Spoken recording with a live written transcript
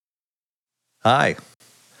Hi.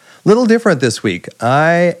 Little different this week.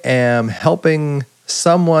 I am helping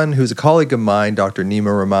someone who's a colleague of mine, Dr. Nima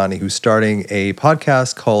Rahmani, who's starting a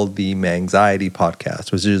podcast called the Manxiety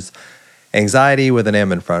Podcast, which is anxiety with an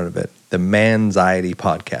M in front of it, the Manxiety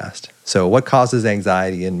Podcast. So what causes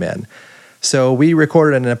anxiety in men? So we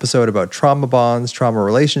recorded an episode about trauma bonds, trauma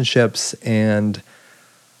relationships, and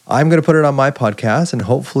I'm going to put it on my podcast, and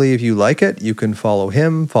hopefully if you like it, you can follow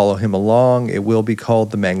him along. It will be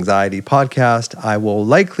called the Manxiety Podcast. I will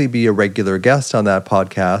likely be a regular guest on that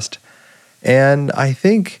podcast. And I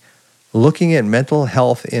think looking at mental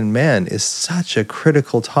health in men is such a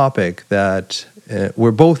critical topic that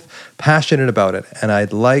we're both passionate about it. And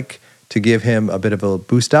I'd like to give him a bit of a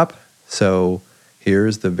boost up. So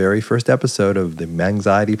here's the very first episode of the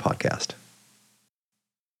Manxiety Podcast.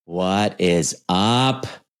 What is up,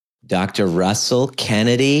 Dr. Russell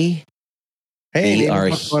Kennedy? Hey,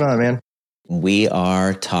 what's going on, man? We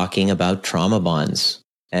are talking about trauma bonds.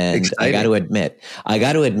 And exciting. I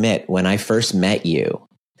got to admit, when I first met you,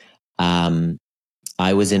 I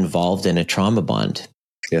was involved in a trauma bond.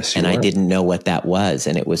 Yes, and I didn't know what that was.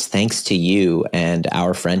 And it was thanks to you and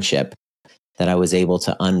our friendship that I was able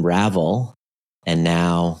to unravel. And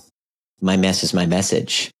now my mess is my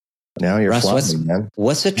message. Now you're Russ, flopping, man.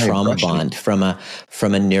 What's a trauma bond from a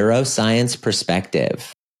neuroscience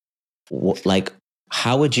perspective? Like,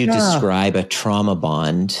 how would you describe a trauma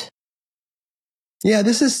bond? Yeah,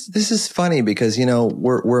 this is funny because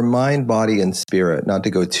we're mind, body, and spirit. Not to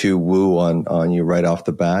go too woo on you right off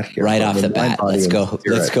the bat here. Right off the bat, let's go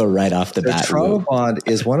right off the bat. Trauma bond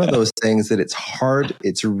is one of those things that it's hard.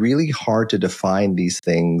 It's really hard to define these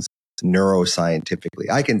things neuroscientifically.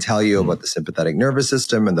 I can tell you about the sympathetic nervous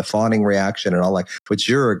system and the fawning reaction and all that, which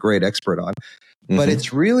you're a great expert on. But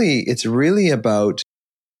it's really about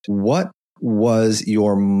what was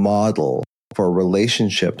your model for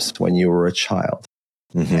relationships when you were a child,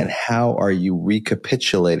 and how are you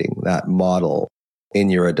recapitulating that model in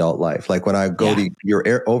your adult life? Like when I go to your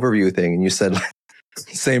overview thing, and you said like,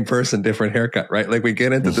 same person, different haircut, right? Like we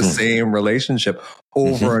get into the same relationship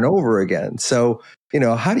over and over again. So,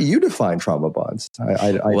 how do you define trauma bonds?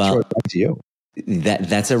 I throw it back to you.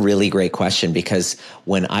 That's a really great question, because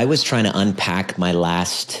when I was trying to unpack my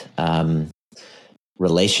last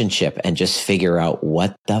relationship and just figure out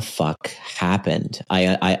what the fuck happened,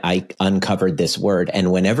 I uncovered this word.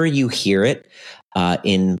 And whenever you hear it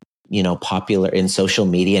in popular in social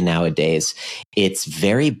media nowadays, it's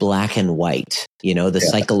very black and white.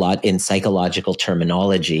 In psychological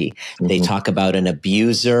terminology, they talk about an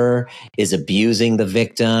abuser is abusing the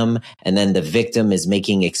victim, and then the victim is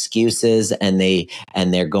making excuses, and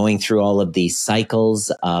they're going through all of these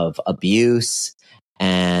cycles of abuse,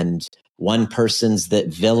 and one person's the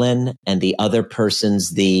villain and the other person's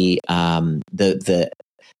the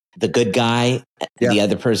good guy, the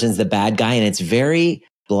other person's the bad guy, and it's very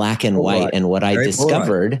black and white. And what I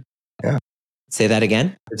discovered, say that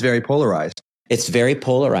again? It's very polarized. It's very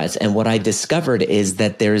polarized. And what I discovered is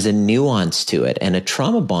that there's a nuance to it. And a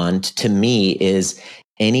trauma bond to me is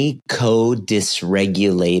any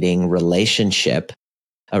co-dysregulating relationship,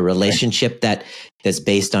 a relationship that's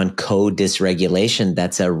based on co-dysregulation,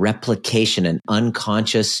 that's a replication, an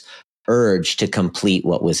unconscious urge to complete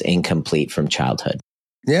what was incomplete from childhood.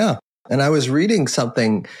 Yeah. And I was reading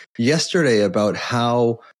something yesterday about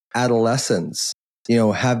how adolescents,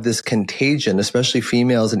 have this contagion, especially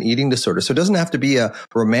females, and eating disorders. So it doesn't have to be a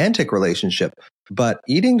romantic relationship, but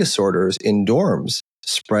eating disorders in dorms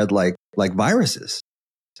spread like viruses,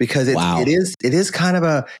 because it is kind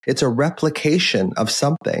of it's a replication of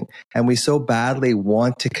something, and we so badly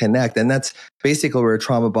want to connect. And that's basically where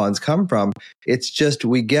trauma bonds come from. It's just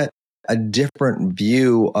we get a different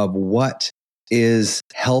view of what is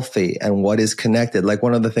healthy and what is connected. Like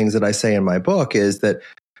one of the things that I say in my book is that,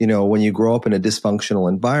 when you grow up in a dysfunctional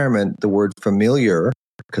environment, the word familiar,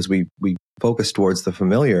 because we focus towards the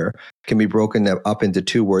familiar, can be broken up into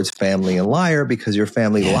two words, family and liar, because your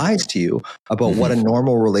family lies to you about what a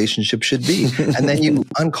normal relationship should be. And then you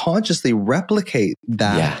unconsciously replicate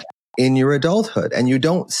that in your adulthood, and you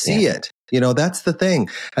don't see it. That's the thing.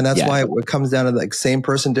 And that's why it comes down to like same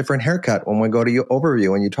person, different haircut when we go to your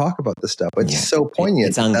overview and you talk about this stuff. It's so poignant.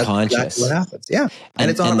 It's unconscious. That's what happens. Yeah. And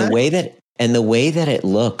it's automatic. And the way that it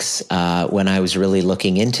looks, when I was really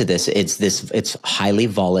looking into this, it's highly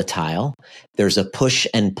volatile. There's a push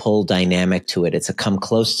and pull dynamic to it. It's a come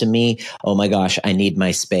close to me. Oh my gosh, I need my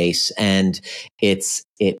space. And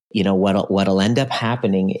what'll end up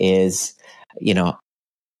happening is,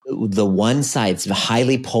 the one side's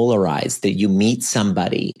highly polarized, that you meet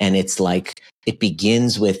somebody and it's like, it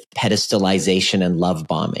begins with pedestalization and love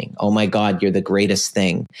bombing. Oh my God, you're the greatest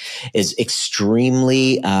thing, is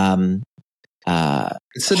extremely,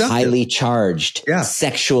 highly charged,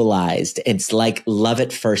 sexualized. It's like love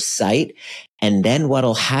at first sight. And then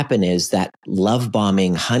what'll happen is that love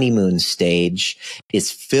bombing honeymoon stage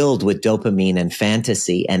is filled with dopamine and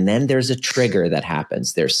fantasy. And then there's a trigger that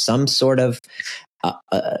happens. There's some sort of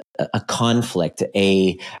a conflict,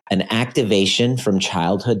 an activation from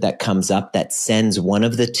childhood that comes up that sends one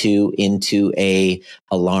of the two into a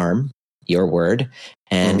alarm, your word,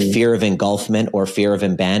 and fear of engulfment or fear of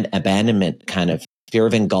abandonment, kind of fear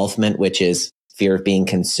of engulfment, which is fear of being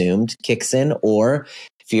consumed, kicks in, or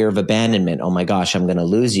fear of abandonment. Oh my gosh, I'm going to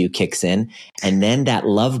lose you, kicks in. And then that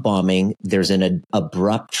love bombing, there's an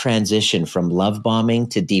abrupt transition from love bombing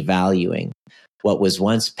to devaluing. What was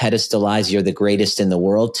once pedestalized, you're the greatest in the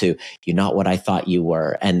world, to you're not what I thought you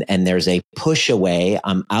were. And there's a push away.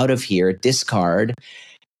 I'm out of here, discard.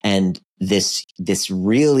 And this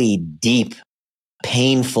really deep,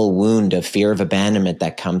 painful wound of fear of abandonment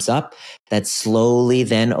that comes up, that slowly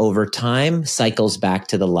then over time cycles back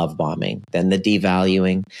to the love bombing, then the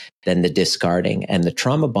devaluing, then the discarding. And the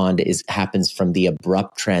trauma bond happens from the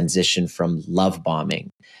abrupt transition from love bombing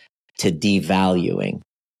to devaluing.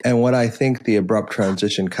 And what I think the abrupt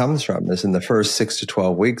transition comes from is in the first 6 to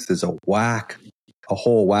 12 weeks, there's a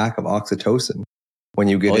whole whack of oxytocin. When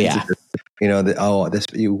you get into this,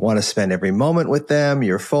 you want to spend every moment with them.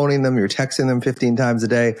 You're phoning them, you're texting them 15 times a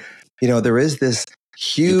day. There is this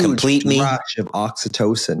huge rush of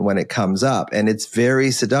oxytocin when it comes up. And it's very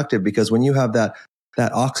seductive because when you have that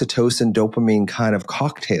oxytocin dopamine kind of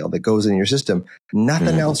cocktail that goes in your system,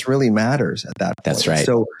 nothing else really matters at that point. That's right.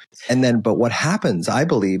 So, but what happens, I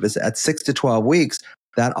believe, is at 6 to 12 weeks,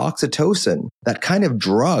 that oxytocin, that kind of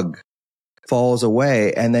drug, falls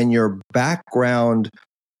away. And then your background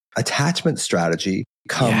attachment strategy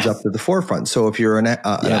comes up to the forefront. So if you're an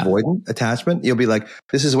avoidant attachment, you'll be like,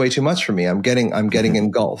 this is way too much for me. I'm getting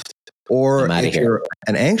engulfed. Or if you're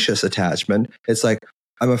an anxious attachment, it's like,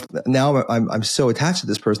 I'm so attached to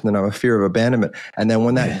this person that I'm a fear of abandonment. And then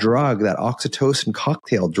when that drug, that oxytocin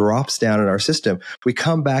cocktail drops down in our system, we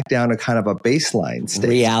come back down to kind of a baseline state.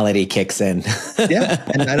 Reality kicks in.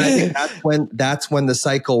 And I think that's when the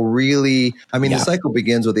cycle really, the cycle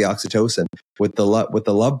begins with the oxytocin, with the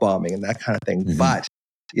love bombing and that kind of thing. But,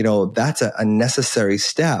 that's a necessary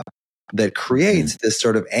step that creates this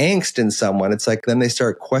sort of angst in someone. It's like, then they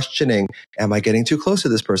start questioning, am I getting too close to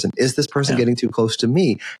this person? Is this person getting too close to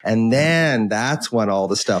me? And then that's when all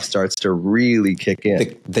the stuff starts to really kick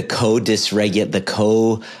in. The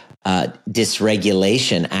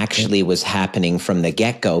dysregulation actually was happening from the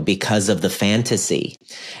get-go because of the fantasy.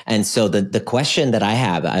 And so the question that I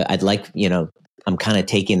have, I'd like, I'm kind of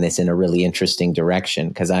taking this in a really interesting direction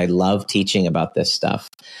because I love teaching about this stuff.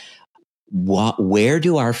 Where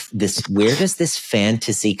does this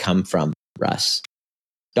fantasy come from, Russ?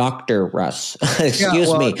 Dr. Russ.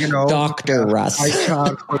 Excuse me, Dr. Russ. My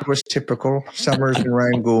childhood was typical. Summers in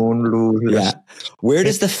Rangoon. Where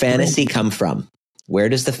does the fantasy come from? Where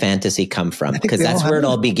does the fantasy come from? Because that's where it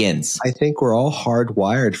all begins. I think we're all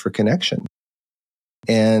hardwired for connection.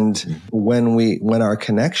 And when our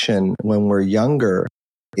connection, when we're younger,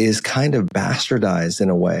 is kind of bastardized in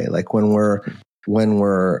a way, like when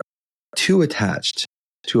we're too attached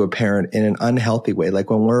to a parent in an unhealthy way, like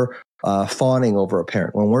when we're fawning over a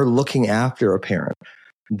parent, when we're looking after a parent,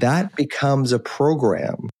 that becomes a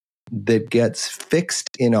program that gets fixed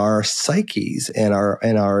in our psyches and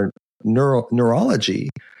our neurology,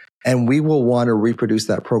 and we will want to reproduce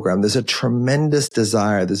that program. There's a tremendous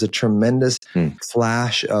desire. There's a tremendous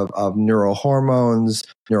flash of neurohormones,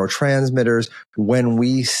 neurotransmitters when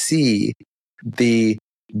we see the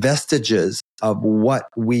vestiges of what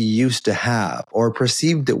we used to have or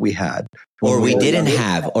perceived that we had. Or we didn't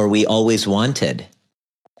have, or we always wanted.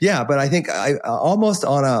 Yeah, but I think almost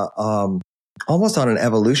on an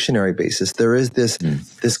evolutionary basis, there is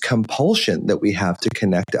this compulsion that we have to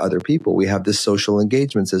connect to other people. We have this social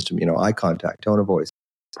engagement system, eye contact, tone of voice,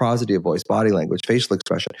 prosody of voice, body language, facial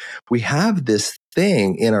expression. We have this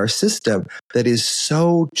thing in our system that is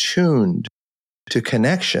so tuned to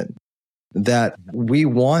connection that we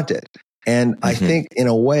want it. And I think in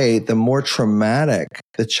a way, the more traumatic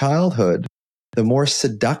the childhood, the more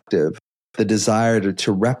seductive the desire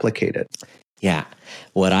to replicate it. Yeah.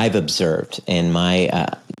 What I've observed in my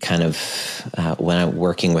when I'm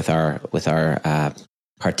working with our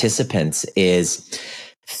participants is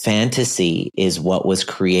fantasy is what was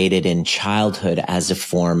created in childhood as a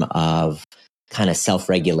form of kind of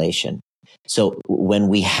self-regulation. So when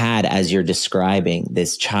we had, as you're describing,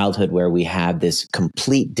 this childhood where we have this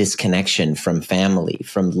complete disconnection from family,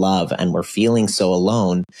 from love, and we're feeling so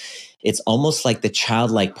alone, it's almost like the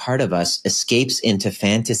childlike part of us escapes into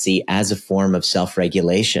fantasy as a form of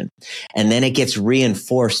self-regulation. And then it gets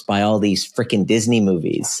reinforced by all these freaking Disney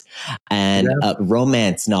movies and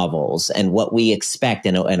romance novels and what we expect.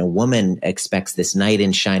 And a woman expects this knight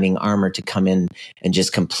in shining armor to come in and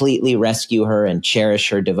just completely rescue her and cherish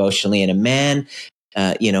her devotionally. And a man,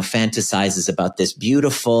 fantasizes about this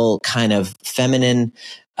beautiful kind of feminine,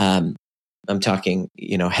 I'm talking,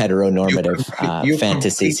 heteronormative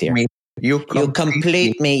fantasies here. You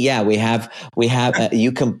complete me. Yeah, we have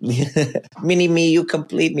you complete mini me. You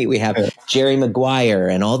complete me. We have Jerry Maguire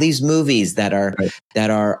and all these movies that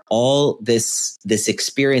are all this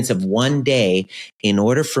experience of one day. In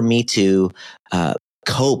order for me to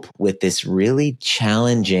cope with this really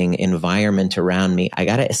challenging environment around me, I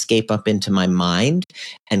got to escape up into my mind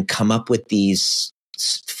and come up with these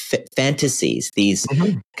fantasies, these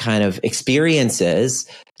kind of experiences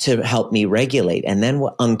to help me regulate. And then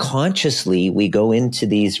unconsciously, we go into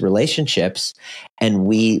these relationships and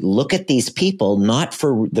we look at these people not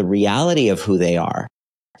for the reality of who they are,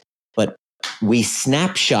 but we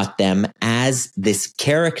snapshot them as this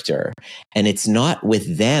character, and it's not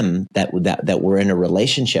with them that we're in a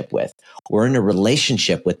relationship with. We're in a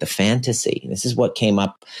relationship with the fantasy. This is what came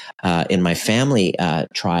up in my family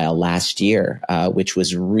trial last year, which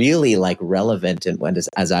was really like relevant. And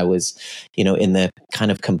as I was, in the kind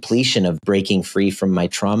of completion of breaking free from my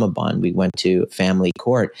trauma bond, we went to family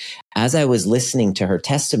court. As I was listening to her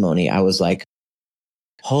testimony, I was like,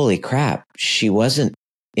 holy crap, she wasn't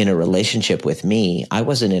in a relationship with me. I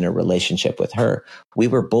wasn't in a relationship with her. We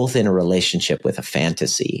were both in a relationship with a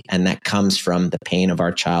fantasy. And that comes from the pain of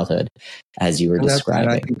our childhood, as you were describing.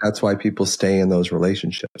 And I think that's why people stay in those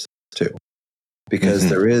relationships too. Because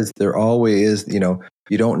there always is,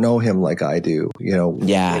 you don't know him like I do,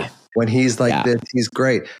 when he's like this, he's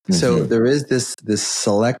great. So there is this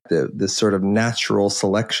selective, this sort of natural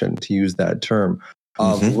selection, to use that term,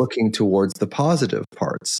 of looking towards the positive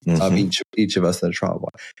parts of each of us in the trauma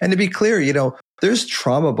bond. And to be clear, there's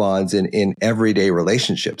trauma bonds in everyday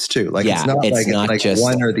relationships too. Like it's not just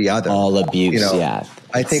one or the other. All abuse.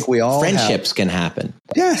 I think we all friendships can happen.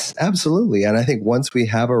 Yes, absolutely. And I think once we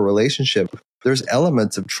have a relationship, there's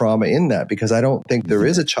elements of trauma in that, because I don't think there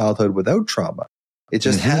is a childhood without trauma. It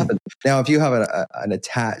just happens. Now, if you have an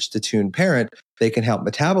attached, attuned parent, they can help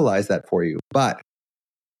metabolize that for you. But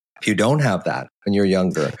if you don't have that when you're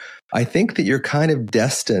younger, I think that you're kind of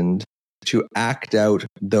destined to act out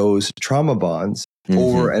those trauma bonds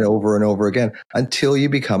over and over and over again until you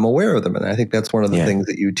become aware of them. And I think that's one of the things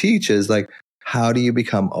that you teach is like, how do you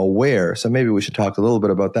become aware? So maybe we should talk a little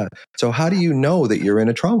bit about that. So how do you know that you're in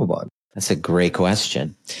a trauma bond? That's a great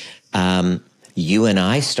question. You and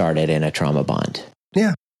I started in a trauma bond.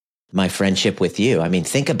 Yeah. My friendship with you. I mean,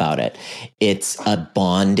 think about it. It's a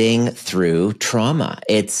bonding through trauma.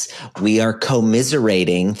 We are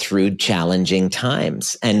commiserating through challenging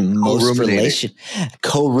times, and most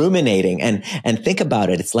co-ruminating. And think about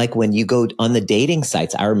it. It's like when you go on the dating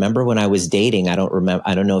sites. I remember when I was dating, I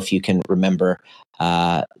don't know if you can remember,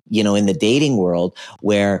 in the dating world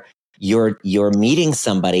where you're meeting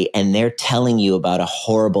somebody and they're telling you about a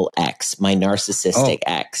horrible ex, my narcissistic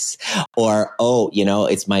ex, or,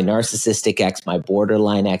 it's my narcissistic ex, my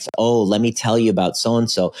borderline ex. Oh, let me tell you about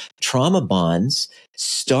so-and-so. Trauma bonds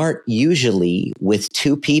start usually with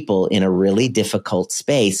two people in a really difficult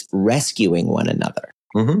space rescuing one another.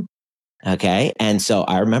 Okay. And so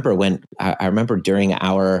I remember during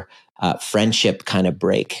our friendship kind of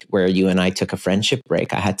break where you and I took a friendship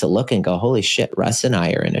break, I had to look and go, holy shit, Russ and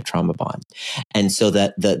I are in a trauma bond. And so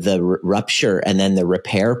that the rupture and then the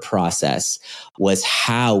repair process was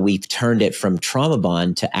how we've turned it from trauma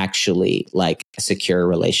bond to actually like a secure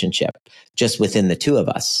relationship just within the two of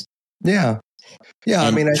us. Yeah. Yeah. And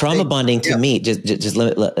I mean, trauma bonding to me, I just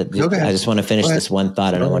want to finish this one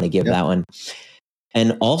thought and I want to give that one.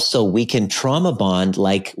 And also we can trauma bond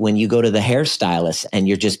like when you go to the hairstylist and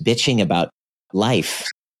you're just bitching about life.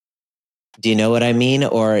 Do you know what I mean?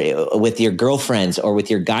 Or with your girlfriends or with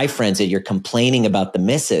your guy friends that you're complaining about the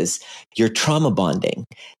misses, you're trauma bonding.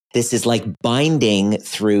 This is like binding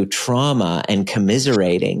through trauma and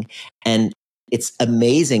commiserating. And it's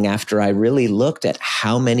amazing after I really looked at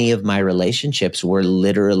how many of my relationships were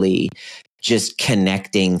literally just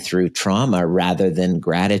connecting through trauma rather than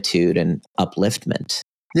gratitude and upliftment.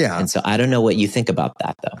 Yeah. And so I don't know what you think about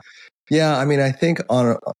that though. Yeah. I mean, I think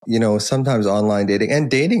sometimes online dating and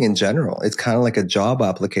dating in general, it's kind of like a job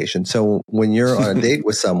application. So when you're on a date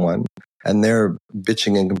with someone, and they're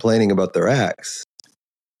bitching and complaining about their ex,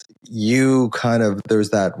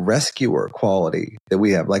 there's that rescuer quality that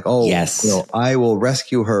we have, like, oh, yes, I will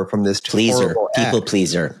rescue her from this pleaser, horrible people ex.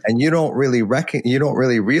 pleaser. And you don't really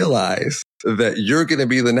realize that you're going to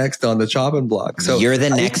be the next on the chopping block. So you're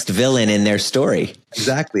the next villain in their story.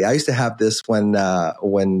 Exactly. I used to have this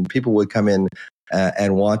when people would come in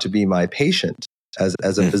and want to be my patient as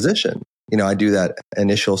a physician. I do that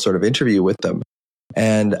initial sort of interview with them,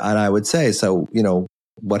 and I would say, so,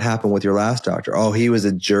 what happened with your last doctor? Oh, he was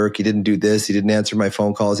a jerk. He didn't do this. He didn't answer my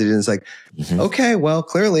phone calls. He didn't. It's like, okay, well,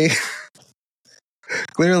 clearly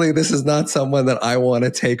this is not someone that I want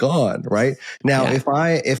to take on. Right now, if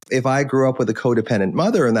I grew up with a codependent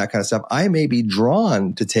mother and that kind of stuff, I may be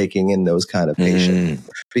drawn to taking in those kind of patients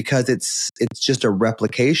because it's just a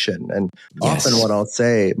replication. And often what I'll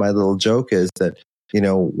say, my little joke is that,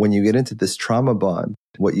 when you get into this trauma bond,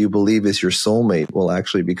 what you believe is your soulmate will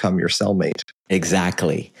actually become your cellmate.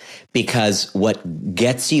 Exactly. Because what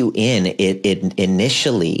gets you in it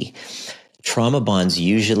initially, trauma bonds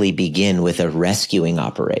usually begin with a rescuing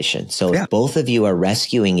operation. So if both of you are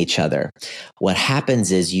rescuing each other, what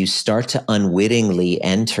happens is you start to unwittingly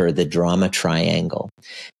enter the drama triangle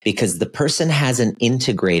because the person hasn't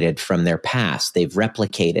integrated from their past. They've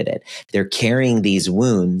replicated it. They're carrying these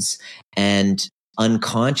wounds, and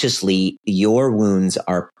unconsciously your wounds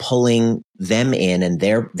are pulling them in, and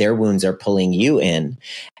their wounds are pulling you in.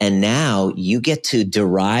 And now you get to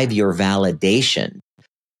derive your validation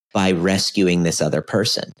by rescuing this other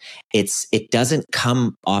person. It doesn't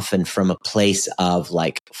come often from a place of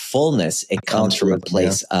like fullness. It comes from a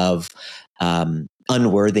place of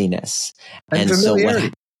unworthiness. And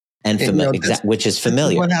familiarity. Which is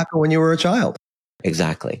familiar. What happened when you were a child?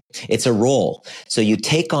 Exactly. It's a role. So you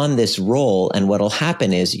take on this role, and what'll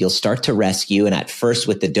happen is you'll start to rescue. And at first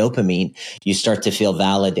with the dopamine, you start to feel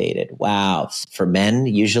validated. Wow. For men,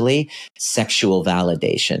 usually sexual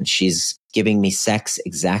validation. She's giving me sex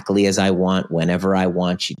exactly as I want, whenever I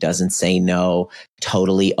want. She doesn't say no,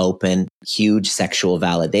 totally open, huge sexual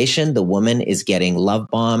validation. The woman is getting love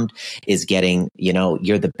bombed, is getting,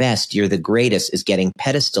 you're the best, you're the greatest, is getting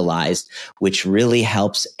pedestalized, which really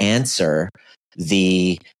helps answer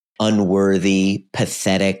the unworthy,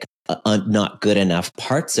 pathetic, not good enough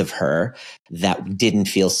parts of her that didn't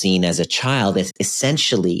feel seen as a child. It's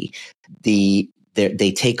essentially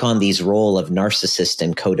they take on these role of narcissist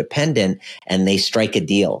and codependent, and they strike a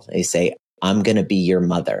deal. They say, I'm going to be your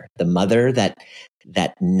mother, the mother that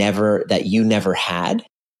you never had.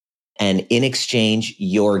 And in exchange,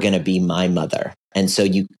 you're going to be my mother. And so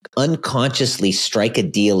you unconsciously strike a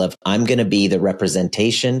deal of, I'm going to be the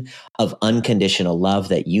representation of unconditional love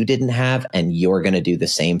that you didn't have, and you're going to do the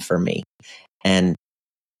same for me. And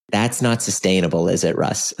that's not sustainable, is it,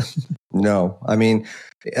 Russ? No. I mean,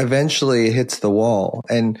 eventually it hits the wall.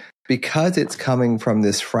 And because it's coming from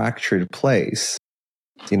this fractured place,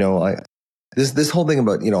 this whole thing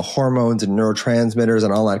about, hormones and neurotransmitters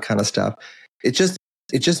and all that kind of stuff, it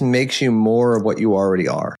just makes you more of what you already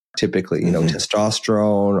are. Typically,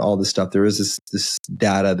 testosterone, all this stuff. There is this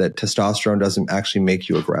data that testosterone doesn't actually make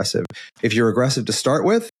you aggressive. If you're aggressive to start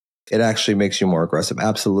with, it actually makes you more aggressive.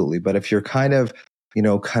 Absolutely. But if you're kind of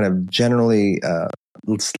generally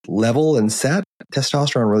level and set,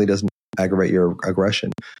 testosterone really doesn't aggravate your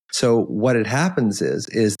aggression. So what it happens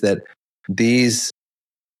is that these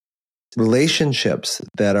relationships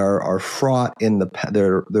that are fraught in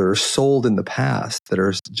they're sold in the past, that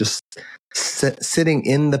are just sitting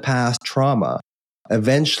in the past trauma,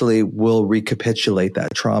 eventually will recapitulate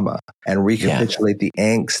that trauma and recapitulate the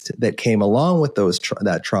angst that came along with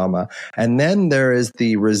that trauma. And then there is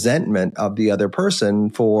the resentment of the other person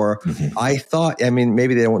for,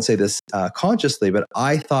 maybe they won't say this consciously, but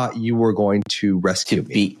I thought you were going to rescue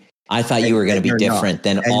me. I thought you were going to be different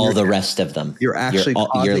than all the rest of them. You're actually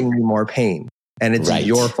causing me more pain, and it's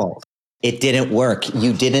your fault. It didn't work.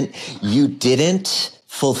 You didn't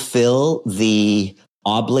fulfill the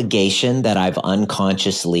obligation that I've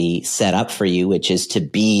unconsciously set up for you, which is to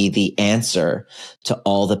be the answer to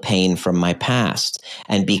all the pain from my past.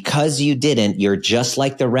 And because you didn't, you're just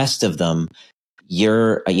like the rest of them.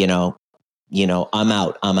 You're, I'm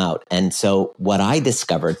out. And so what I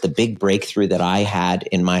discovered, the big breakthrough that I had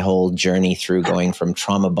in my whole journey through going from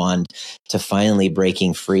trauma bond to finally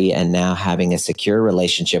breaking free and now having a secure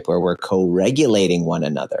relationship where we're co-regulating one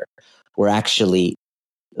another. We're actually,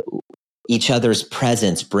 each other's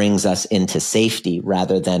presence brings us into safety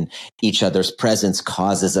rather than each other's presence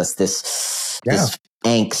causes us this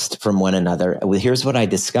angst from one another. Here's what I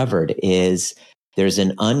discovered is there's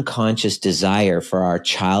an unconscious desire for our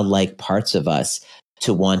childlike parts of us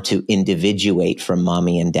to want to individuate from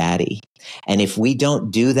mommy and daddy. And if we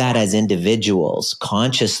don't do that as individuals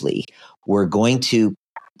consciously, we're going to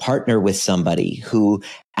partner with somebody who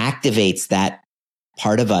activates that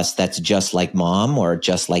part of us that's just like mom or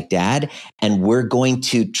just like dad. And we're going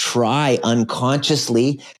to try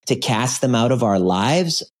unconsciously to cast them out of our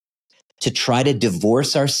lives, to try to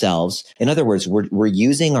divorce ourselves. In other words, we're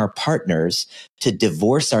using our partners to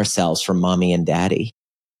divorce ourselves from mommy and daddy.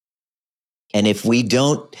 And if we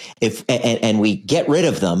don't, and we get rid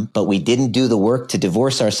of them, but we didn't do the work to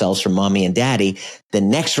divorce ourselves from mommy and daddy, the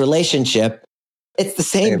next relationship, it's the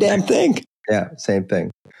same damn thing. Yeah, same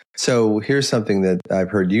thing. So here's something that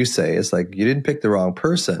I've heard you say. It's like, you didn't pick the wrong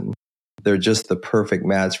person. They're just the perfect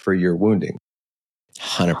match for your wounding.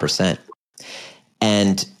 100%.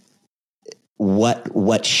 And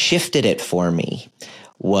what shifted it for me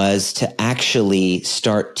was to actually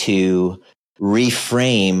start to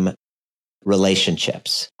reframe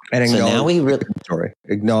relationships. And so now we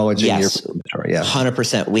acknowledging your story. Yeah,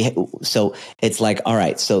 100%. So it's like, all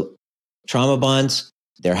right, so trauma bonds,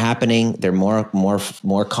 they're happening. They're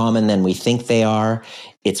more common than we think they are.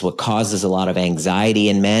 It's what causes a lot of anxiety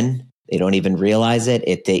in men. They don't even realize it.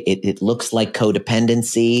 It looks like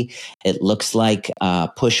codependency. It looks like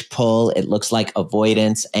push pull. It looks like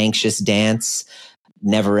avoidance, anxious dance,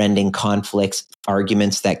 never ending conflicts,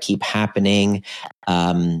 arguments that keep happening,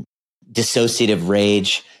 dissociative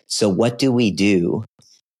rage. So what do we do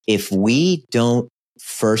if we don't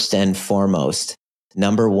first and foremost,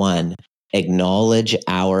 number one, acknowledge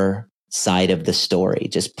our side of the story?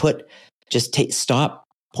 Stop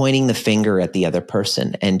pointing the finger at the other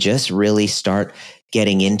person and just really start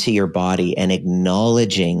getting into your body and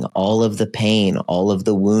acknowledging all of the pain, all of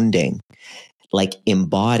the wounding, like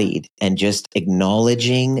embodied, and just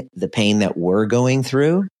acknowledging the pain that we're going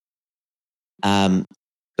through.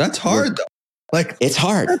 That's hard though. Like, it's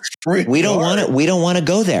hard. We don't want to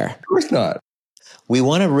go there. Of course not. We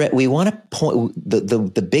want to point,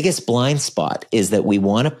 the biggest blind spot is that we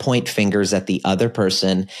want to point fingers at the other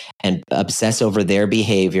person and obsess over their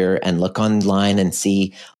behavior and look online and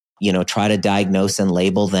see, try to diagnose and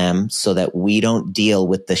label them so that we don't deal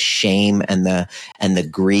with the shame and the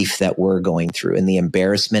grief that we're going through, and the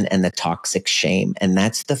embarrassment and the toxic shame. And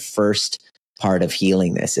that's the first part of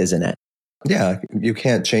healing this, isn't it? Yeah. You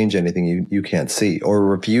can't change anything you can't see or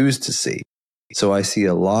refuse to see. So I see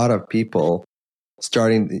a lot of people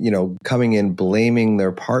starting, coming in, blaming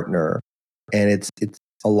their partner. And it's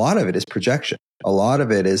a lot of it is projection. A lot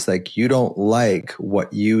of it is like, you don't like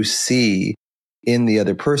what you see in the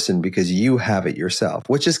other person because you have it yourself,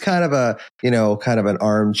 which is kind of an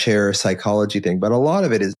armchair psychology thing. But a lot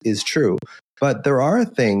of it is true. But there are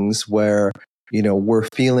things where, we're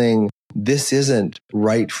feeling this isn't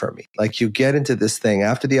right for me. Like, you get into this thing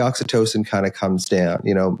after the oxytocin kind of comes down.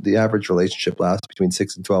 The average relationship lasts between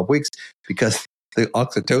 6 and 12 weeks because the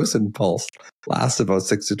oxytocin pulse lasts about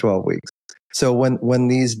 6 to 12 weeks. So when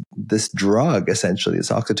this drug, essentially, this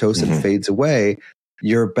oxytocin fades away,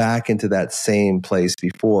 you're back into that same place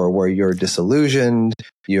before, where you're disillusioned,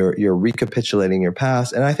 you're recapitulating your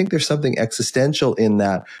past. And I think there's something existential in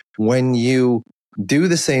that. When you do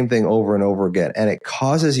the same thing over and over again and it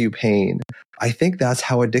causes you pain, I think that's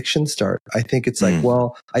how addictions start. I think it's like,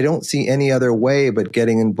 well, I don't see any other way but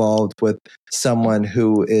getting involved with someone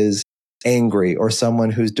who is angry, or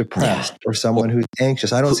someone who's depressed, or someone who's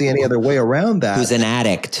anxious. I don't see any other way around that. Who's an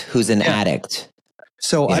addict.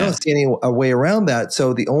 So I don't see any way around that.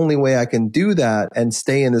 So the only way I can do that and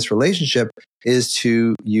stay in this relationship is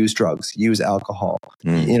to use drugs, use alcohol,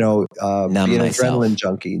 be an adrenaline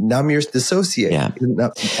junkie, dissociate. Yeah.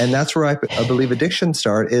 And that's where I believe addiction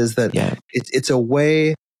start, is that it's a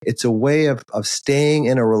way of staying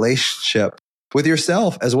in a relationship with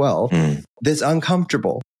yourself as well that's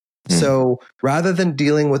uncomfortable. So rather than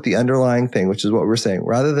dealing with the underlying thing, which is what we're saying,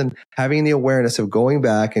 rather than having the awareness of going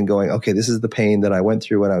back and going, okay, this is the pain that I went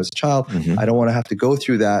through when I was a child. I don't want to have to go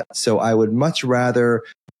through that. So I would much rather,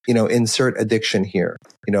 insert addiction here,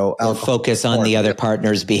 or focus on the other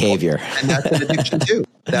partner's behavior. And that's an addiction too.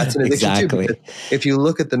 That's an addiction too. Because if you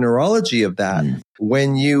look at the neurology of that,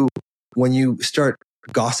 when you start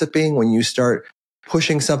gossiping, when you start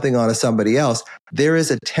pushing something onto somebody else, there is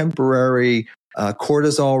a temporary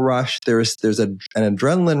cortisol rush. There's an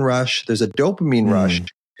adrenaline rush. There's a dopamine rush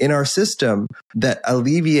in our system that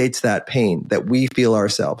alleviates that pain that we feel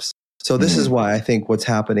ourselves. So this is why I think what's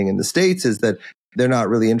happening in the States is that they're not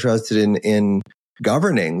really interested in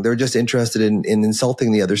governing. They're just interested in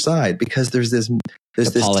insulting the other side, because there's this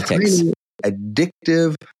politics, tiny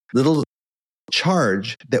addictive little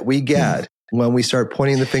charge that we get when we start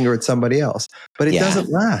pointing the finger at somebody else. But it doesn't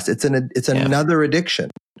last. It's another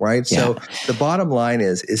addiction, right? So the bottom line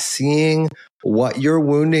is seeing what your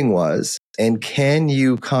wounding was, and can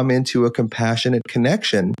you come into a compassionate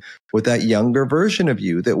connection with that younger version of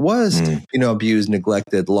you that was, abused,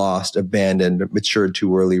 neglected, lost, abandoned, matured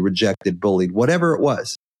too early, rejected, bullied, whatever it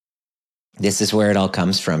was. This is where it all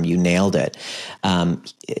comes from. You nailed it.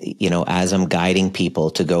 As I'm guiding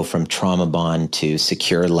people to go from trauma bond to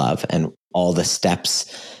secure love and all the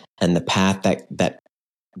steps and the path that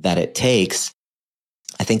it takes,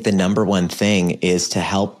 I think the number one thing is to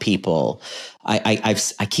help people. I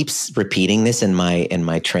keep repeating this in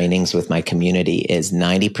my trainings with my community is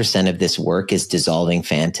 90% of this work is dissolving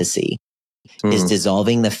fantasy. Is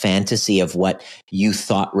dissolving the fantasy of what you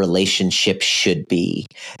thought relationship should be,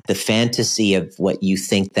 the fantasy of what you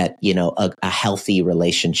think that, a healthy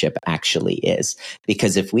relationship actually is.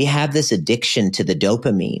 Because if we have this addiction to the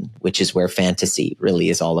dopamine, which is where fantasy really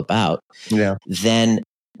is all about, then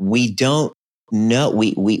we don't know.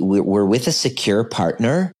 We're with a secure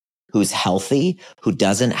partner who's healthy, who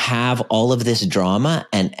doesn't have all of this drama,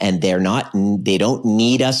 and they don't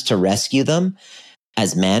need us to rescue them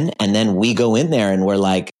as men. And then we go in there and we're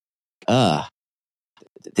like,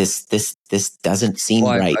 this doesn't seem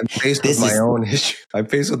right. I'm faced with my own issue. I'm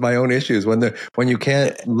faced with my own issues when you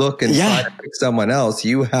can't look and try to fix someone else.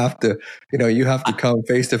 You have to come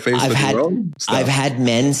face to face with your own stuff. I've had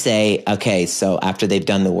men say, okay, so after they've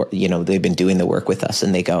done the work, they've been doing the work with us,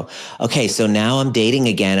 and they go, okay, so now I'm dating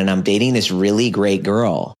again, and I'm dating this really great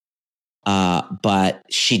girl, but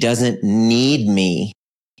she doesn't need me.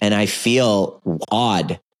 And I feel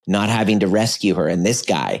odd not having to rescue her. And this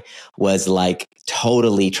guy was like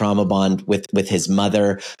totally trauma bond with his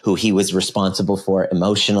mother, who he was responsible for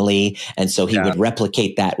emotionally. And so he would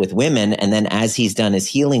replicate that with women. And then as he's done his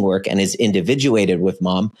healing work and is individuated with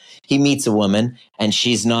mom, he meets a woman and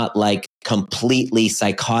she's not like completely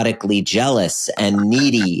psychotically jealous and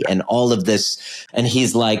needy and all of this. And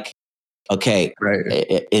he's like, okay,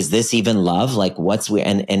 is this even love? Like what's we,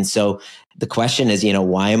 and so the question is,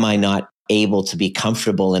 why am I not able to be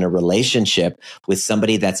comfortable in a relationship with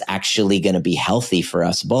somebody that's actually going to be healthy for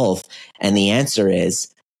us both? And the answer is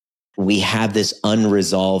we have this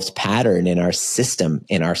unresolved pattern in our system,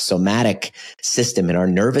 in our somatic system, in our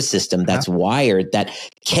nervous system that's wired that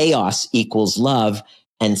chaos equals love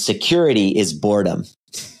and security is boredom.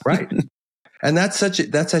 Right. And that's such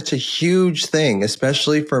a huge thing,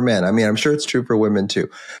 especially for men. I mean, I'm sure it's true for women too.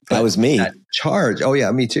 But that was me. That charge. Oh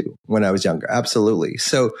yeah, me too. When I was younger, absolutely.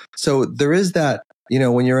 So there is that.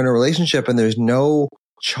 When you're in a relationship and there's no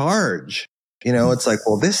charge, it's like,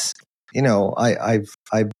 well, this. I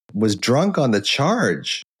was drunk on the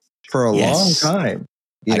charge for a long time.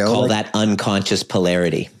 I call that unconscious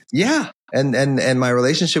polarity. Yeah. And my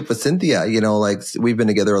relationship with Cynthia, we've been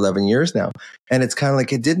together 11 years now, and it's kind of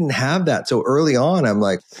like it didn't have that. So early on, I'm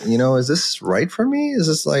like, is this right for me? Is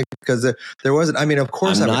this like, because there wasn't, I mean, of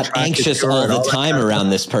course I'm not anxious all the time around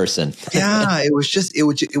this person. Yeah. It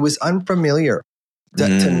was unfamiliar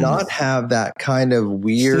to not have that kind of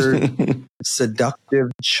weird, seductive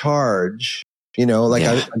charge,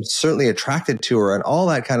 I'm certainly attracted to her and all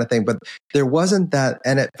that kind of thing, but there wasn't that.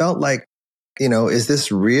 And it felt like, is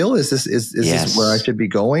this real? Is this where I should be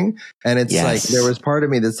going? And it's like, there was part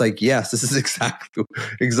of me that's like, yes, this is exactly where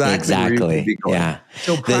you should be going. Yeah.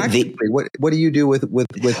 So practically, what do you do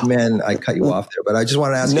with men? I cut you off there, but I just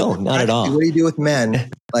want to ask you. No, not at all. What do you do with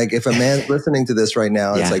men? Like if a man's listening to this right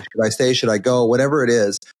now, it's like, should I stay? Should I go? Whatever it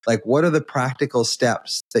is, like, what are the practical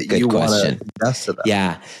steps that you want to invest to them?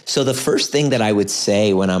 Yeah. So the first thing that I would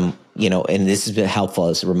say when I'm, and this has been helpful,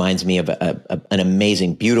 it reminds me of an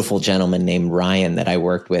amazing, beautiful gentleman named Ryan that I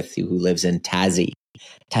worked with who lives in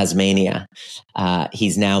Tasmania.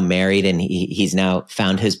 He's now married and he's now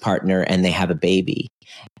found his partner and they have a baby.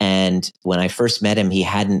 And when I first met him, he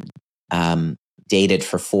hadn't dated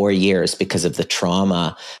for 4 years because of the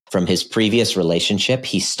trauma from his previous relationship.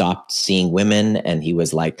 He stopped seeing women and he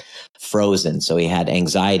was like frozen. So he had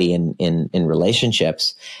anxiety in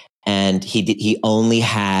relationships. And he only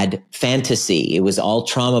had fantasy. It was all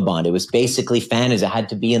trauma bond. It was basically fantasy. It had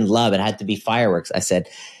to be in love. It had to be fireworks. I said,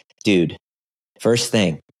 dude, first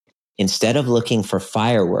thing, instead of looking for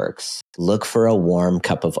fireworks, look for a warm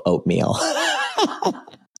cup of oatmeal.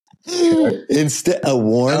 Instead, a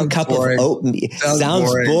warm cup of oatmeal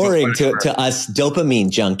sounds boring to us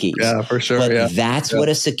dopamine junkies. Yeah, for sure. But that's what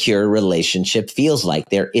a secure relationship feels like.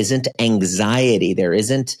 There isn't anxiety. There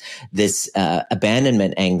isn't this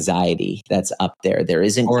abandonment anxiety that's up there. There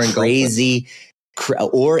isn't crazy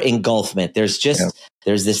or engulfment. There's just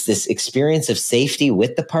there's this experience of safety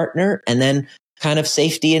with the partner, and then kind of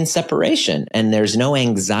safety and separation, and there's no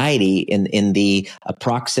anxiety in the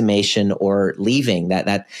approximation or leaving,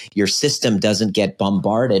 that your system doesn't get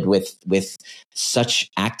bombarded with such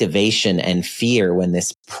activation and fear when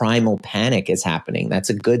this primal panic is happening. That's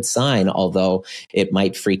a good sign, although it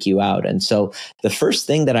might freak you out. And so the first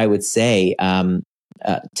thing that I would say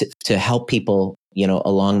to help people,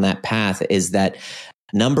 along that path is that,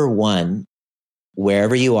 number one,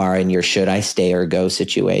 wherever you are in your should I stay or go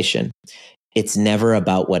situation, it's never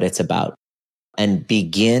about what it's about. And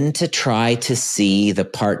begin to try to see the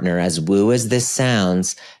partner, as woo as this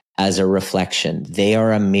sounds, as a reflection. They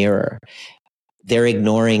are a mirror. They're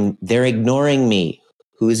ignoring me.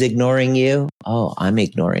 Who's ignoring you? Oh, I'm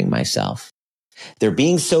ignoring myself. They're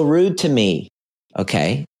being so rude to me.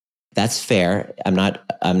 Okay, that's fair. I'm not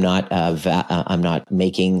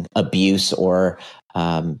making abuse or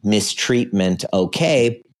mistreatment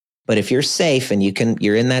okay. But if you're safe and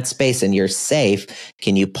you're in that space and you're safe,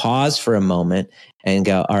 can you pause for a moment and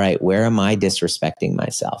go, all right, where am I disrespecting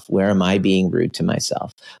myself? Where am I being rude to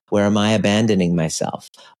myself? Where am I abandoning myself?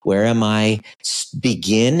 Where am I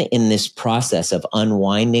begin in this process of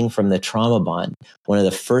unwinding from the trauma bond? One of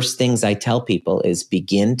the first things I tell people is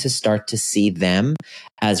begin to start to see them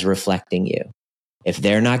as reflecting you. If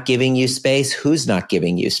they're not giving you space, who's not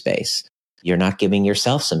giving you space? You're not giving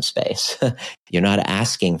yourself some space. You're not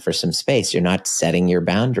asking for some space. You're not setting your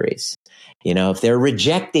boundaries. If they're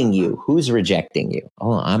rejecting you, who's rejecting you?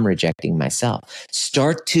 Oh, I'm rejecting myself.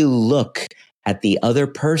 Start to look at the other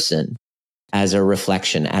person as a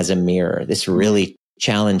reflection, as a mirror. This really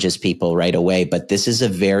challenges people right away, but this is a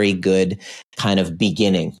very good kind of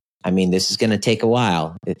beginning. I mean, this is going to take a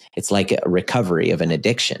while. It's like a recovery of an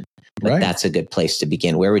addiction, but That's a good place to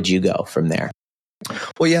begin. Where would you go from there?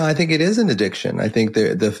 Well, yeah, I think it is an addiction. I think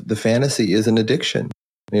the fantasy is an addiction.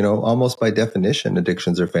 Almost by definition,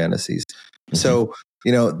 addictions are fantasies. Mm-hmm. So,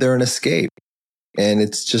 they're an escape. And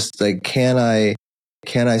it's just like, can I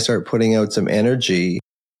start putting out some energy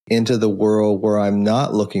into the world where I'm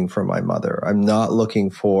not looking for my mother? I'm not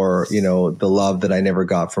looking for, the love that I never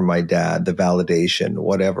got from my dad, the validation,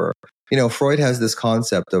 whatever. Freud has this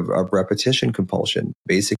concept of repetition compulsion,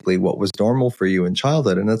 basically what was normal for you in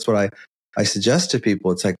childhood. And that's what I suggest to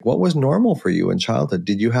people. It's like, what was normal for you in childhood?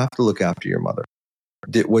 Did you have to look after your mother?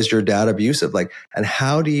 Was your dad abusive? And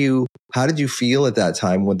how did you feel at that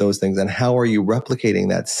time with those things? And how are you replicating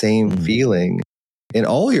that same feeling in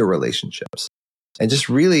all your relationships? And just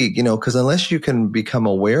really, because unless you can become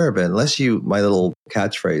aware of it, my little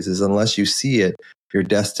catchphrase is, unless you see it, you're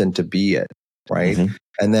destined to be it. Right. Mm-hmm.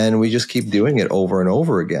 And then we just keep doing it over and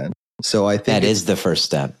over again. So I think that is the first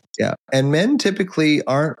step. Yeah. And men typically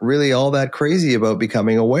aren't really all that crazy about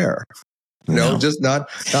becoming aware. Just not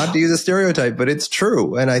to use a stereotype, but it's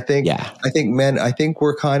true. And I think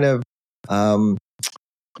we're kind of,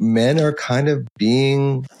 men are kind of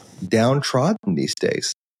being downtrodden these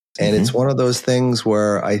days. And it's one of those things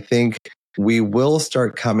where I think we will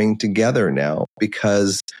start coming together now,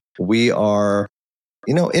 because we are,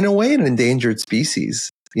 in a way, an endangered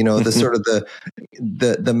species. The sort of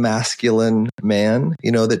the masculine man,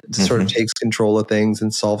 that sort of takes control of things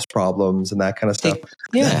and solves problems and that kind of stuff.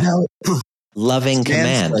 Loving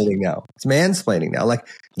command. It's mansplaining now.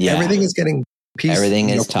 Everything is getting everything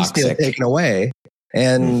is toxic, taken away,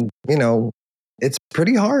 and it's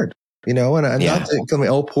pretty hard. And I'm not saying,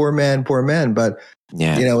 oh, poor man, but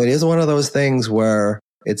it is one of those things where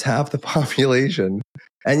it's half the population.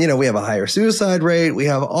 And, we have a higher suicide rate. We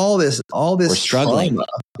have all this We're struggling. trauma.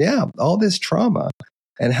 Yeah. All this trauma.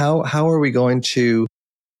 And how are we going to,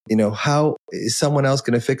 how is someone else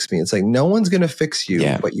going to fix me? It's like, no one's going to fix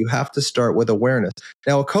you, but you have to start with awareness.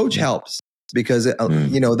 Now, a coach helps, because,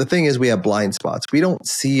 the thing is, we have blind spots. We don't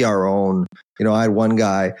see our own. I had one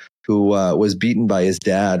guy who was beaten by his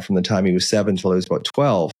dad from the time he was 7 till he was about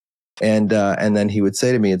 12. And then he would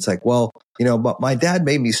say to me, it's like, well, but my dad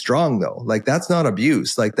made me strong, though. That's not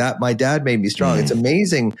abuse. My dad made me strong. It's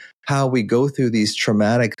amazing how we go through these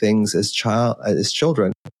traumatic things as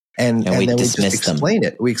children. And then we just explain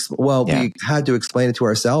it. We had to explain it to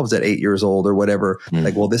ourselves at 8 years old or whatever.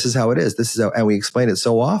 Well, this is how it is. This is how, and we explain it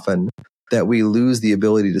so often that we lose the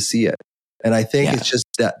ability to see it. And I think it's just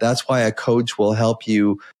that's why a coach will help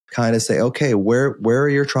you kind of say, okay, where are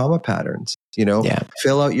your trauma patterns?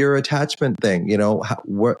 Fill out your attachment thing.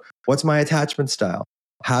 What's my attachment style?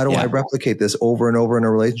 How do I replicate this over and over in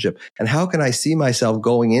a relationship? And how can I see myself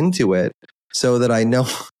going into it so that I know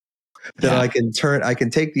that I can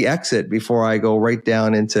take the exit before I go right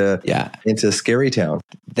down into scary town.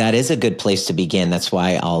 That is a good place to begin. That's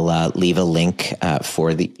why I'll leave a link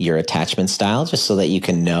for your attachment style, just so that you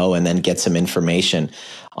can know and then get some information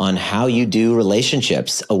on how you do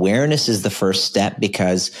relationships. Awareness is the first step,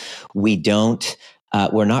 because we're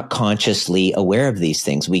not consciously aware of these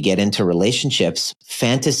things. We get into relationships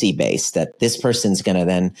fantasy based, that this person's going to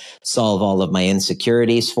then solve all of my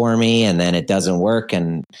insecurities for me, and then it doesn't work.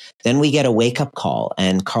 And then we get a wake up call.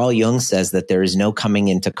 And Carl Jung says that there is no coming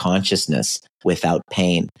into consciousness without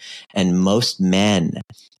pain. And most men,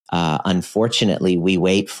 unfortunately, we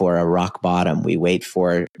wait for a rock bottom. We wait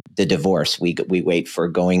for the divorce. We wait for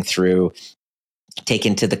going through,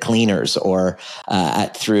 taken to the cleaners, or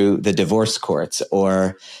through the divorce courts,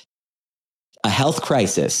 or a health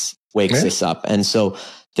crisis wakes us up. And so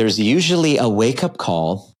there's usually a wake-up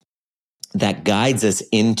call that guides us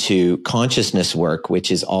into consciousness work, which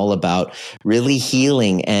is all about really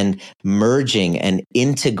healing and merging and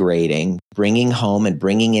integrating, bringing home and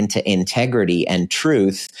bringing into integrity and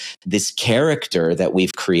truth this character that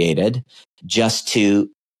we've created just to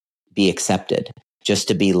be accepted, just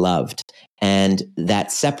to be loved. And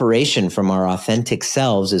that separation from our authentic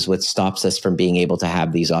selves is what stops us from being able to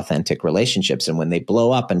have these authentic relationships. And when they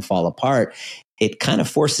blow up and fall apart, it kind of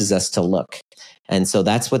forces us to look. And so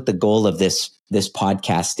that's what the goal of this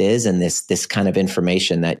podcast is. And this kind of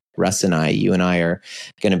information that Russ and you and I are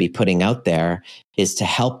going to be putting out there, is to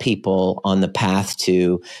help people on the path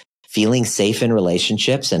to feeling safe in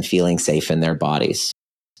relationships and feeling safe in their bodies.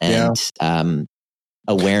 And,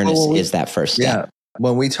 awareness is that first step. Yeah.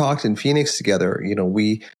 When we talked in Phoenix together,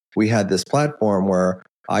 we had this platform where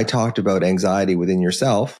I talked about anxiety within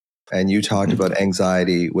yourself, and you talked about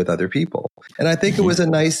anxiety with other people. And I think it was a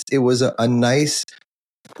nice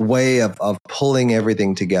way of pulling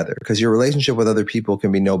everything together, because your relationship with other people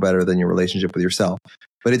can be no better than your relationship with yourself.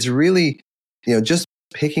 But it's really, just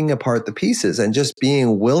picking apart the pieces and just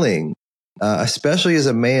being willing, especially as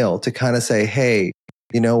a male, to kind of say, hey,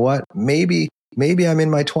 you know what, maybe I'm in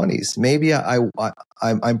my 20s. Maybe I'm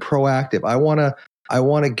proactive. I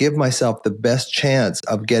want to give myself the best chance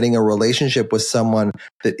of getting a relationship with someone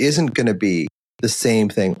that isn't going to be the same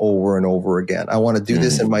thing over and over again. I want to do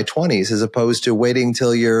this in my 20s, as opposed to waiting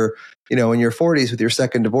till you're, in your 40s with your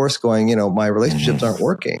second divorce going, my relationships aren't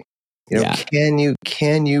working. Can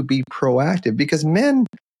you be proactive? Because men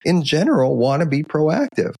in general want to be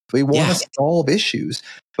proactive. We want to solve issues.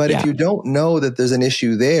 But if you don't know that there's an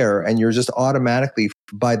issue there, and you're just automatically,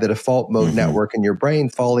 by the default mode network in your brain,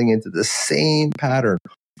 falling into the same pattern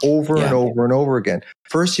over and over and over again,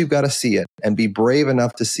 first you've got to see it and be brave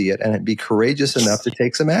enough to see it and be courageous enough to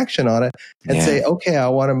take some action on it and say, okay, I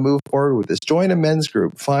want to move forward with this. Join a men's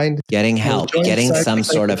group, getting help, getting some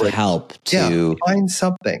sort of help to find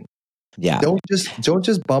something. Yeah. Don't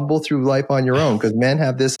just bumble through life on your own, because men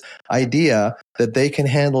have this idea that they can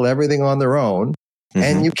handle everything on their own,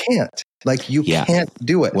 and you can't. You can't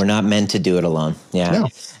do it. We're not meant to do it alone. Yeah. No.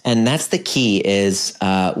 And that's the key is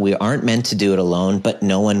we aren't meant to do it alone, but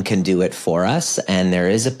no one can do it for us. And there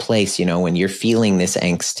is a place, when you're feeling this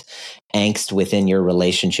angst within your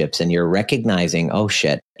relationships, and you're recognizing, oh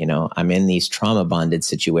shit, I'm in these trauma bonded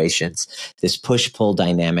situations, this push-pull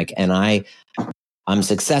dynamic, and I'm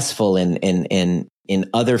successful in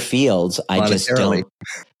other fields. I just don't.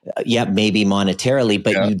 Maybe monetarily,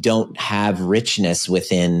 but you don't have richness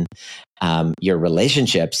within your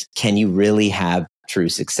relationships. Can you really have true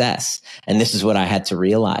success? And this is what I had to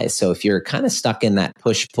realize. So if you're kind of stuck in that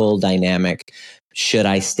push-pull dynamic, should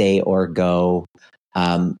I stay or go?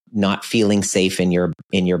 Not feeling safe in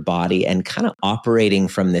your body, and kind of operating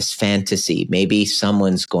from this fantasy. Maybe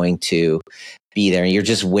someone's going to be there, and you're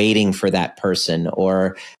just waiting for that person,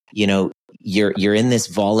 or you're in this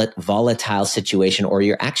volatile situation, or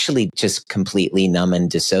you're actually just completely numb and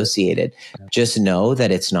dissociated. Just know that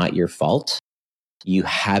it's not your fault. You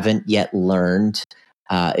haven't yet learned.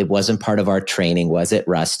 It wasn't part of our training, was it,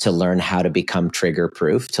 Russ, to learn how to become trigger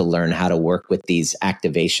proof, to learn how to work with these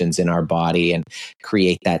activations in our body and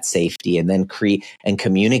create that safety, and then create and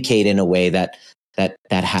communicate in a way that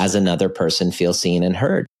has another person feel seen and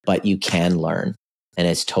heard. But you can learn, and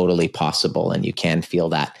it's totally possible, and you can feel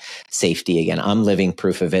that safety again. I'm living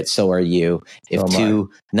proof of it. So are you. If two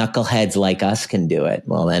knuckleheads like us can do it,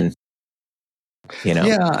 well then, and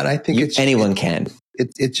I think anyone can.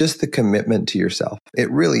 It's just the commitment to yourself. It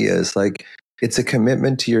really is. It's a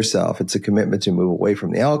commitment to yourself. It's a commitment to move away from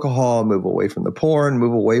the alcohol, move away from the porn,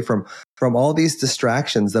 move away from all these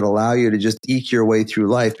distractions that allow you to just eke your way through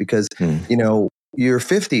life. Because, you're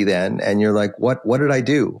 50 then, and you're like, what did I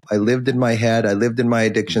do? I lived in my head. I lived in my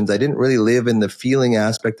addictions. I didn't really live in the feeling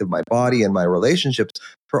aspect of my body and my relationships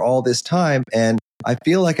for all this time. And I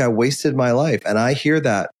feel like I wasted my life. And I hear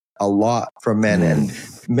that a lot from men and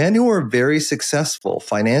men who are very successful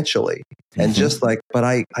financially and just like, but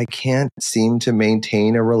I can't seem to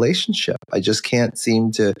maintain a relationship. I just can't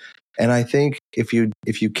seem to. And I think if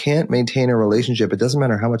you can't maintain a relationship, it doesn't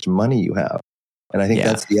matter how much money you have. And I think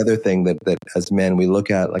that's the other thing that as men, we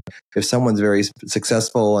look at, like if someone's very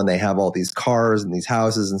successful and they have all these cars and these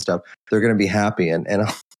houses and stuff, they're going to be happy. And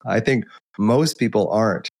I think most people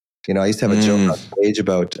aren't. I used to have a joke on stage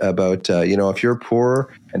about if you're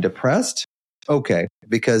poor and depressed, okay,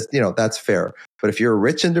 because, that's fair. But if you're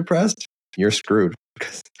rich and depressed, you're screwed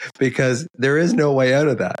because there is no way out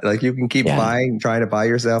of that. Like you can keep trying to buy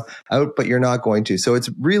yourself out, but you're not going to. So it's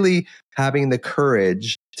really having the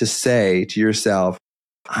courage to say to yourself,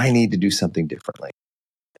 I need to do something differently.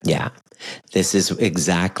 Yeah, this is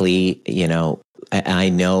exactly, I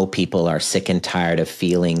know people are sick and tired of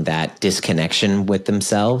feeling that disconnection with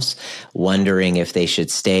themselves, wondering if they should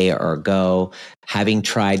stay or go. Having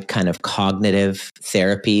tried kind of cognitive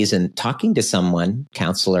therapies and talking to someone,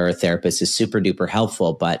 counselor or therapist, is super duper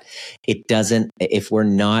helpful, but it doesn't, if we're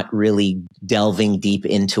not really delving deep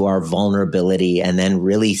into our vulnerability and then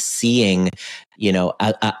really seeing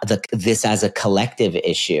this as a collective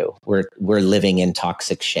issue, we're living in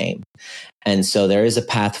toxic shame. And so there is a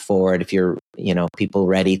path forward if you're, people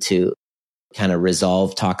ready to kind of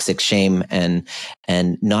resolve toxic shame and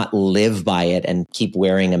not live by it and keep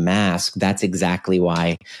wearing a mask. That's exactly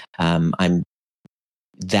why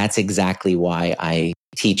that's exactly why I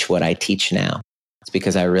teach what I teach now. It's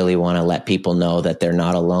because I really want to let people know that they're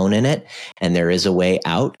not alone in it and there is a way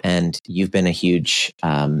out. And you've been a huge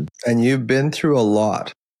and you've been through a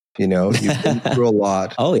lot. You've been through a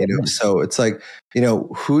lot. Oh, yeah. So it's like,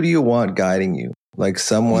 who do you want guiding you? Like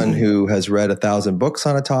someone who has read 1,000 books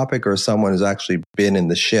on a topic, or someone who's actually been in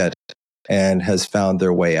the shit and has found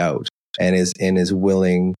their way out and is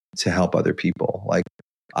willing to help other people. Like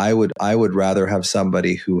I would rather have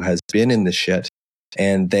somebody who has been in the shit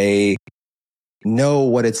and they know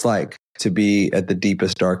what it's like to be at the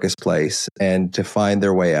deepest, darkest place and to find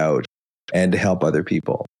their way out and to help other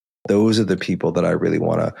people. Those are the people that I really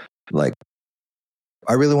want to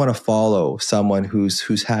I really want to follow someone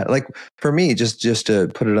who's had, like for me, just to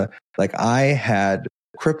put it on, like I had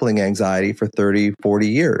crippling anxiety for 30, 40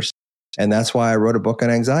 years. And that's why I wrote a book on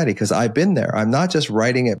anxiety, because I've been there. I'm not just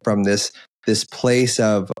writing it from this place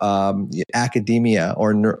of academia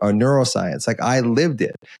or neuroscience. Like I lived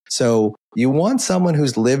it. So you want someone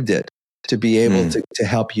who's lived it to be able to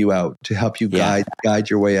help you out, to help you guide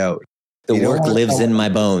your way out. The work lives in my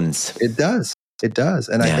bones. It does. It does.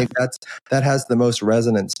 And I think that has the most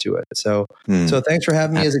resonance to it. So thanks for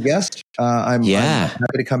having me as a guest. I'm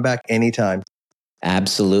happy to come back anytime.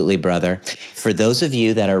 Absolutely, brother. For those of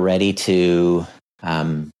you that are ready to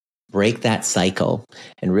break that cycle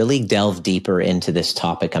and really delve deeper into this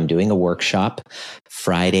topic, I'm doing a workshop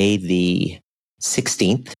Friday the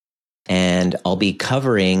 16th, and I'll be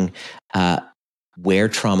covering where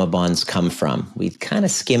trauma bonds come from. We kind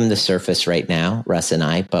of skimmed the surface right now, Russ and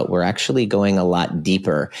I, but we're actually going a lot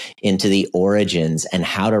deeper into the origins and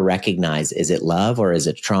how to recognize, is it love or is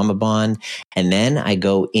it trauma bond? And then I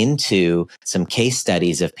go into some case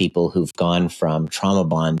studies of people who've gone from trauma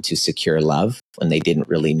bond to secure love when they didn't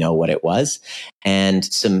really know what it was, and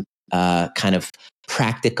some kind of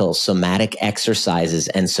practical somatic exercises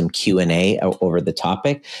and some Q&A over the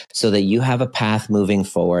topic, so that you have a path moving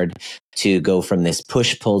forward to go from this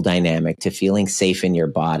push-pull dynamic to feeling safe in your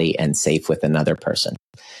body and safe with another person.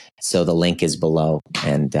 So the link is below,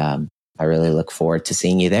 and I really look forward to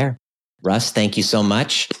seeing you there. Russ, thank you so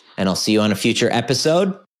much, and I'll see you on a future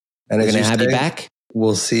episode. And we're going to have you back.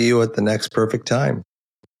 We'll see you at the next perfect time.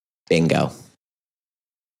 Bingo.